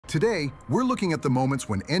Today, we're looking at the moments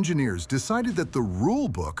when engineers decided that the rule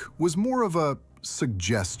book was more of a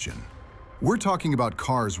suggestion. We're talking about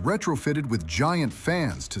cars retrofitted with giant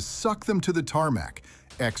fans to suck them to the tarmac,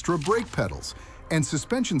 extra brake pedals, and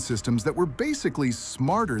suspension systems that were basically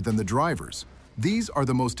smarter than the drivers. These are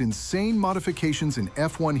the most insane modifications in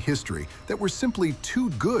F1 history that were simply too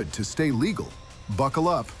good to stay legal. Buckle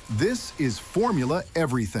up, this is Formula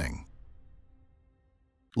Everything.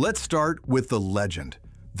 Let's start with the legend.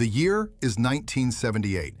 The year is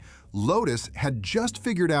 1978. Lotus had just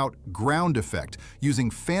figured out ground effect using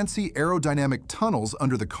fancy aerodynamic tunnels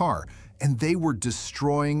under the car, and they were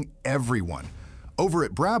destroying everyone. Over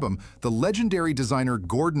at Brabham, the legendary designer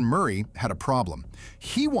Gordon Murray had a problem.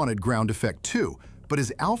 He wanted ground effect too, but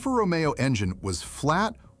his Alfa Romeo engine was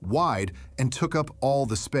flat, wide, and took up all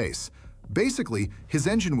the space. Basically, his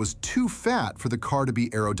engine was too fat for the car to be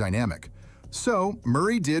aerodynamic. So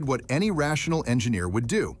Murray did what any rational engineer would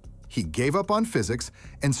do. He gave up on physics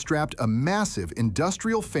and strapped a massive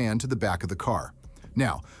industrial fan to the back of the car.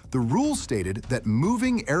 Now, the rules stated that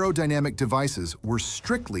moving aerodynamic devices were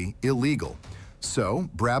strictly illegal. So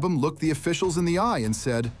Brabham looked the officials in the eye and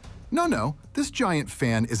said, No, this giant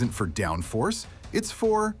fan isn't for downforce, it's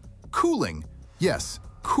for cooling. Yes,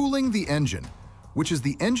 cooling the engine, which is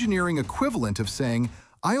the engineering equivalent of saying,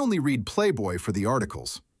 I only read Playboy for the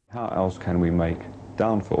articles. How else can we make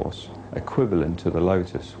downforce equivalent to the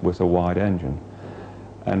Lotus with a wide engine?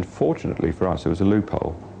 And fortunately for us, there was a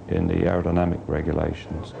loophole in the aerodynamic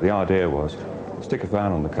regulations. The idea was stick a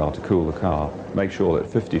fan on the car to cool the car, make sure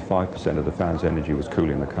that 55% of the fan's energy was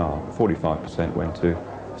cooling the car, 45% went to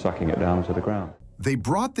sucking it down to the ground. They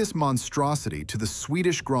brought this monstrosity to the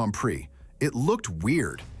Swedish Grand Prix. It looked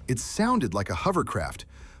weird. It sounded like a hovercraft.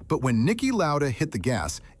 But when Niki Lauda hit the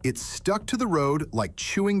gas, it stuck to the road like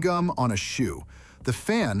chewing gum on a shoe. The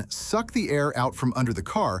fan sucked the air out from under the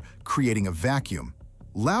car, creating a vacuum.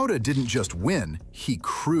 Lauda didn't just win, he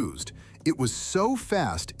cruised. It was so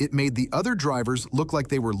fast, it made the other drivers look like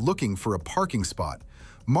they were looking for a parking spot.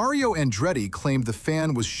 Mario Andretti claimed the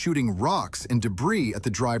fan was shooting rocks and debris at the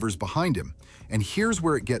drivers behind him. And here's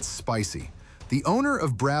where it gets spicy. The owner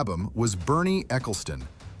of Brabham was Bernie Ecclestone.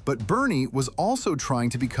 But Bernie was also trying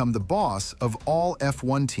to become the boss of all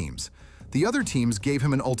F1 teams. The other teams gave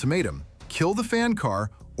him an ultimatum: kill the fan car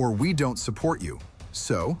or we don't support you.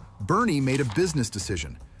 So Bernie made a business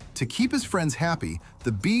decision. To keep his friends happy, the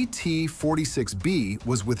BT46B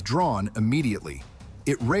was withdrawn immediately.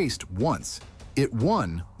 It raced once. It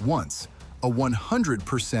won once. A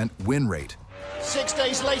 100% win rate. 6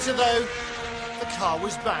 days later, though, the car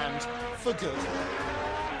was banned for good.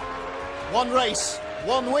 One race,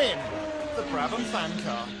 one win, the Brabham fan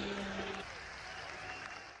car.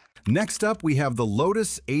 Next up, we have the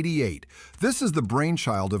Lotus 88. This is the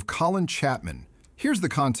brainchild of Colin Chapman. Here's the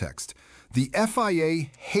context. The FIA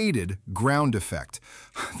hated ground effect.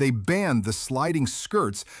 They banned the sliding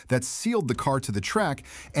skirts that sealed the car to the track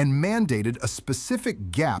and mandated a specific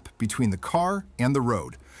gap between the car and the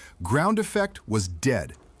road. Ground effect was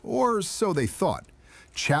dead, or so they thought.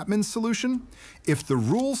 Chapman's solution? If the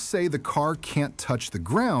rules say the car can't touch the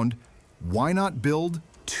ground, why not build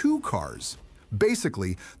two cars?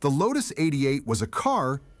 Basically, the Lotus 88 was a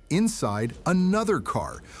car inside another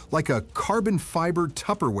car, like a carbon fiber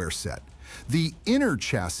Tupperware set. The inner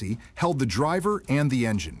chassis held the driver and the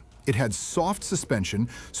engine. It had soft suspension,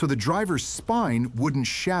 so the driver's spine wouldn't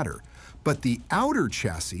shatter. But the outer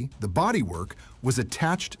chassis, the bodywork, was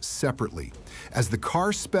attached separately. As the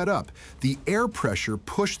car sped up, the air pressure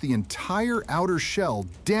pushed the entire outer shell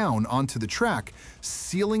down onto the track,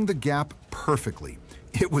 sealing the gap perfectly.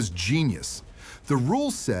 It was genius. The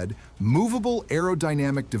rules said movable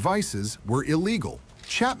aerodynamic devices were illegal.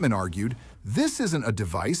 Chapman argued, this isn't a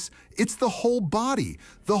device, it's the whole body.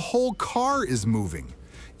 The whole car is moving.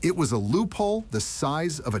 It was a loophole the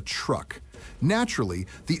size of a truck. Naturally,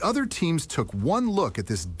 the other teams took one look at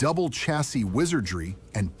this double chassis wizardry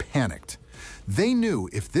and panicked. They knew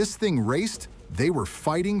if this thing raced, they were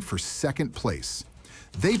fighting for second place.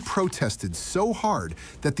 They protested so hard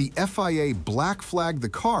that the FIA black flagged the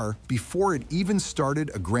car before it even started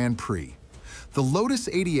a Grand Prix. The Lotus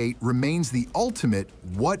 88 remains the ultimate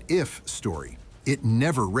what-if story. It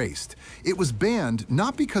never raced. It was banned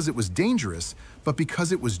not because it was dangerous, but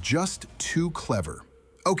because it was just too clever.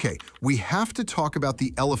 Okay, we have to talk about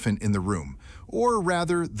the elephant in the room, or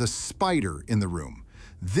rather, the spider in the room.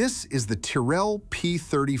 This is the Tyrrell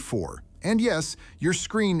P34. And yes, your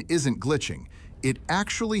screen isn't glitching. It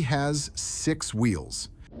actually has 6 wheels.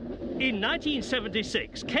 In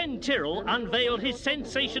 1976, Ken Tyrrell unveiled his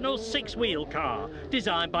sensational six-wheel car,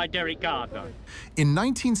 designed by Derek Gardner. In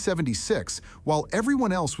 1976, while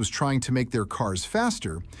everyone else was trying to make their cars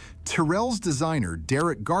faster, Tyrrell's designer,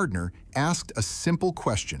 Derek Gardner, asked a simple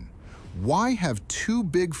question. Why have two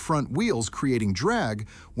big front wheels creating drag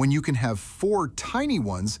when you can have four tiny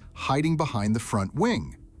ones hiding behind the front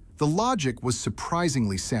wing? The logic was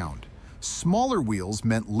surprisingly sound. Smaller wheels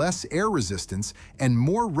meant less air resistance and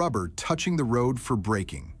more rubber touching the road for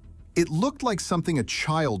braking. It looked like something a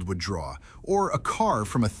child would draw, or a car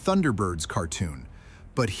from a Thunderbirds cartoon.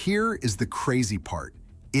 But here is the crazy part.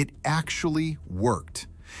 It actually worked.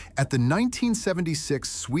 At the 1976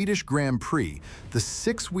 Swedish Grand Prix, the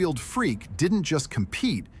six-wheeled freak didn't just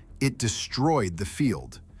compete, it destroyed the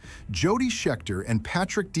field. Jody Scheckter and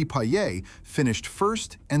Patrick Depailler finished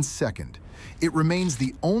first and second. It remains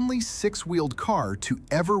the only six-wheeled car to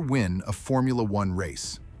ever win a Formula One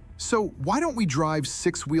race. So why don't we drive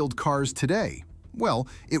six-wheeled cars today? Well,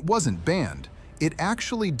 it wasn't banned. It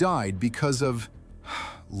actually died because of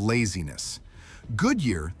laziness.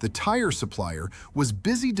 Goodyear, the tire supplier, was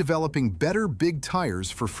busy developing better big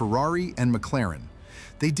tires for Ferrari and McLaren.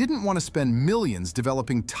 They didn't want to spend millions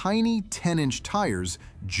developing tiny 10-inch tires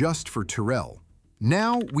just for Tyrrell.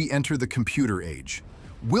 Now we enter the computer age.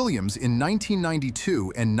 Williams in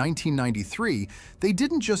 1992 and 1993, they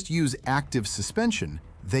didn't just use active suspension,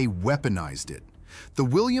 they weaponized it. The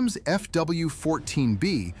Williams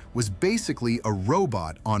FW14B was basically a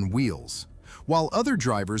robot on wheels. While other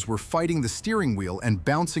drivers were fighting the steering wheel and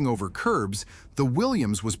bouncing over curbs, the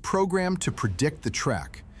Williams was programmed to predict the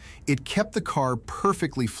track. It kept the car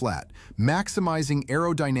perfectly flat, maximizing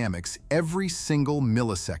aerodynamics every single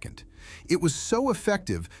millisecond. It was so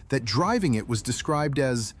effective that driving it was described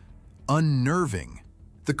as unnerving.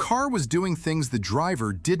 The car was doing things the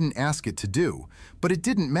driver didn't ask it to do, but it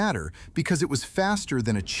didn't matter because it was faster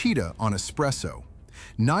than a cheetah on espresso.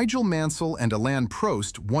 Nigel Mansell and Alain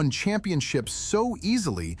Prost won championships so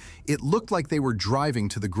easily it looked like they were driving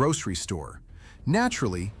to the grocery store.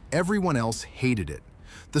 Naturally, everyone else hated it.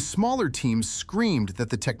 The smaller teams screamed that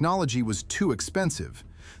the technology was too expensive.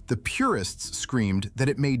 The purists screamed that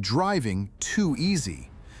it made driving too easy.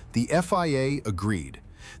 The FIA agreed.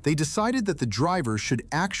 They decided that the driver should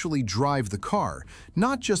actually drive the car,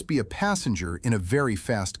 not just be a passenger in a very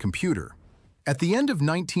fast computer. At the end of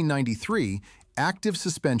 1993, active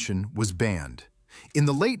suspension was banned. In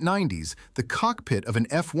the late 90s, the cockpit of an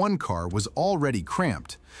F1 car was already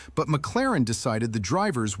cramped, but McLaren decided the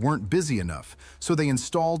drivers weren't busy enough, so they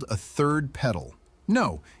installed a third pedal.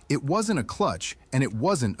 No, it wasn't a clutch and it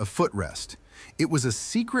wasn't a footrest. It was a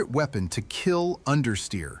secret weapon to kill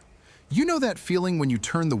understeer. You know that feeling when you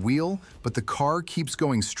turn the wheel, but the car keeps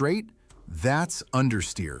going straight? That's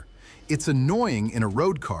understeer. It's annoying in a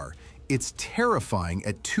road car. It's terrifying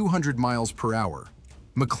at 200 miles per hour.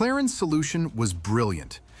 McLaren's solution was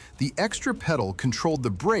brilliant. The extra pedal controlled the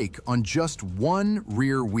brake on just one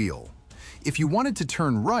rear wheel. If you wanted to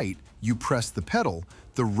turn right, you pressed the pedal,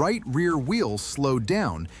 the right rear wheel slowed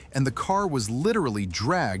down, and the car was literally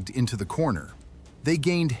dragged into the corner. They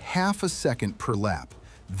gained half a second per lap.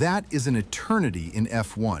 That is an eternity in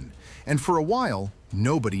F1, and for a while,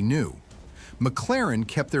 nobody knew. McLaren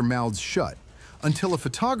kept their mouths shut, until a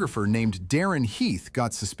photographer named Darren Heath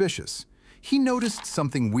got suspicious. He noticed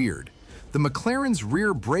something weird. The McLaren's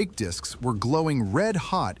rear brake discs were glowing red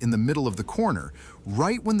hot in the middle of the corner,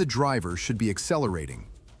 right when the driver should be accelerating.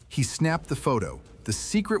 He snapped the photo, the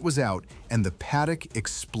secret was out, and the paddock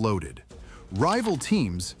exploded. Rival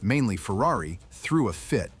teams, mainly Ferrari, threw a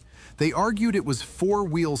fit. They argued it was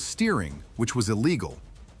four-wheel steering, which was illegal.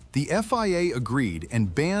 The FIA agreed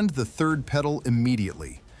and banned the third pedal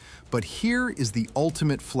immediately. But here is the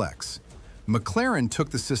ultimate flex. McLaren took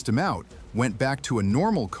the system out, went back to a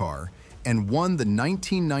normal car, and won the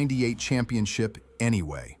 1998 championship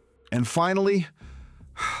anyway. And finally,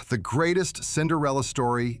 the greatest Cinderella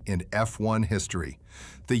story in F1 history.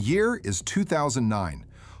 The year is 2009.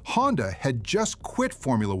 Honda had just quit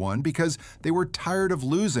Formula One because they were tired of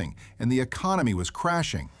losing and the economy was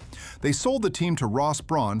crashing. They sold the team to Ross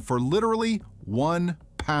Brawn for literally £1.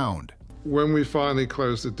 When we finally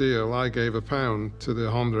closed the deal, I gave £1 to the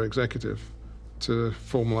Honda executive to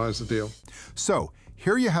formalize the deal. So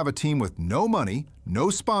here you have a team with no money, no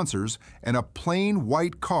sponsors, and a plain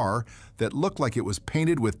white car that looked like it was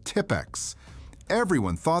painted with Tipp-Ex.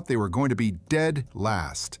 Everyone thought they were going to be dead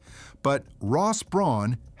last. But Ross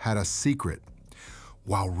Brawn had a secret.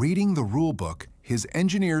 While reading the rulebook, his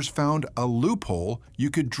engineers found a loophole you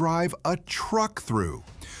could drive a truck through.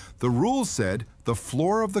 The rules said the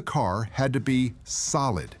floor of the car had to be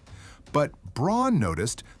solid. But Brawn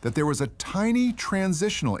noticed that there was a tiny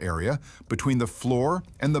transitional area between the floor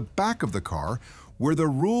and the back of the car where the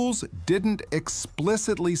rules didn't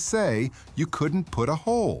explicitly say you couldn't put a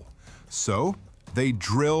hole. So they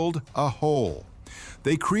drilled a hole.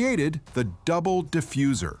 They created the double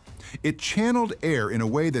diffuser. It channeled air in a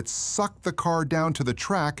way that sucked the car down to the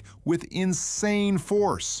track with insane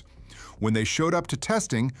force. When they showed up to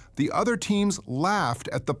testing, the other teams laughed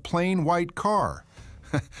at the plain white car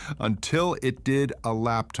until it did a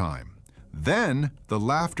lap time. Then the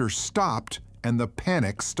laughter stopped and the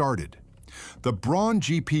panic started. The Brawn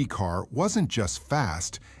GP car wasn't just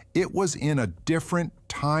fast, it was in a different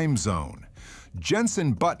time zone.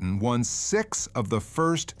 Jenson Button won 6 of the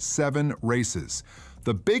first 7 races.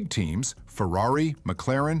 The big teams, Ferrari,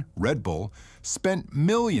 McLaren, Red Bull, spent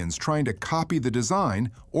millions trying to copy the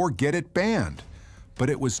design or get it banned. But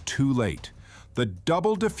it was too late. The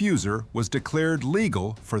double diffuser was declared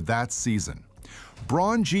legal for that season.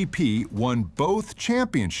 Brawn GP won both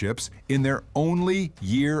championships in their only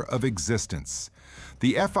year of existence.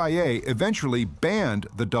 The FIA eventually banned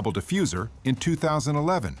the double diffuser in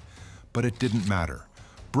 2011, but it didn't matter.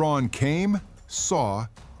 Brawn came, saw,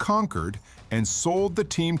 conquered, and sold the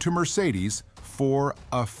team to Mercedes for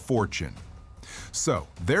a fortune. So,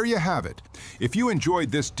 there you have it. If you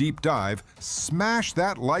enjoyed this deep dive, smash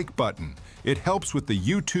that like button. It helps with the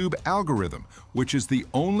YouTube algorithm, which is the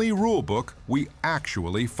only rule book we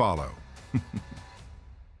actually follow.